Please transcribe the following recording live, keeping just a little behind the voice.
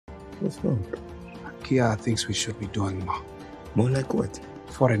What's wrong? Kia thinks we should be doing more. More like what?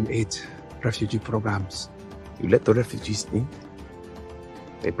 Foreign aid, refugee programs. You let the refugees in?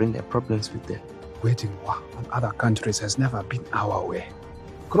 They bring their problems with them. Waging war on other countries has never been our way.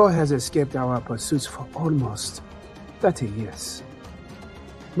 Crow has escaped our pursuits for almost 30 years.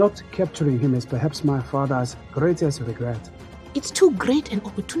 Not capturing him is perhaps my father's greatest regret. It's too great an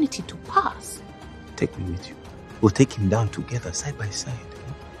opportunity to pass. Take me with you. We'll take him down together, side by side.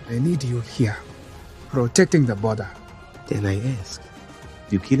 I need you here, protecting the border. Then I ask,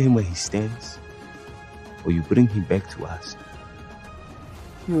 do you kill him where he stands? Or you bring him back to us?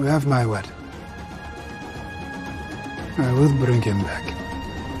 You have my word. I will bring him back.